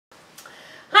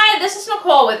this is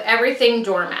Nicole with Everything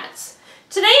Doormats.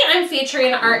 Today I'm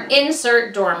featuring our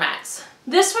insert doormats.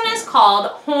 This one is called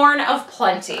Horn of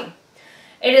Plenty.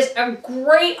 It is a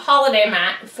great holiday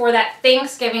mat for that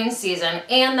Thanksgiving season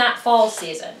and that fall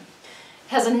season. It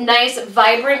has a nice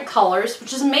vibrant colors,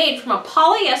 which is made from a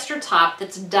polyester top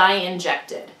that's dye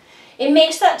injected. It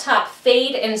makes that top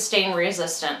fade and stain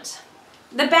resistant.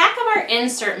 The back of our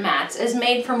insert mats is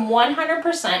made from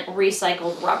 100%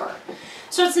 recycled rubber,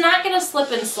 so it's not going to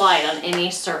slip and slide on any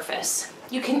surface.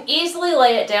 You can easily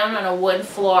lay it down on a wood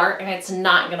floor and it's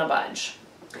not going to budge.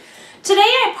 Today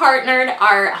I partnered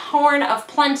our Horn of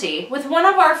Plenty with one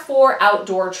of our 4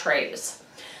 outdoor trays.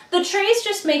 The trays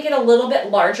just make it a little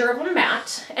bit larger of a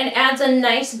mat and adds a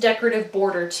nice decorative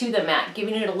border to the mat,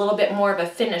 giving it a little bit more of a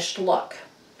finished look.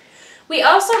 We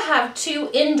also have 2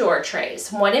 indoor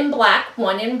trays, one in black,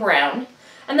 one in brown,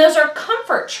 and those are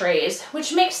comfort trays,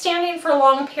 which make standing for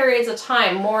long periods of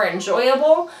time more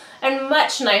enjoyable and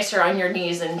much nicer on your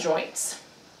knees and joints.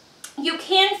 You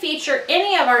can feature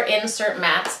any of our insert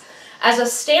mats as a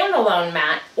standalone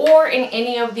mat or in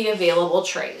any of the available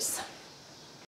trays.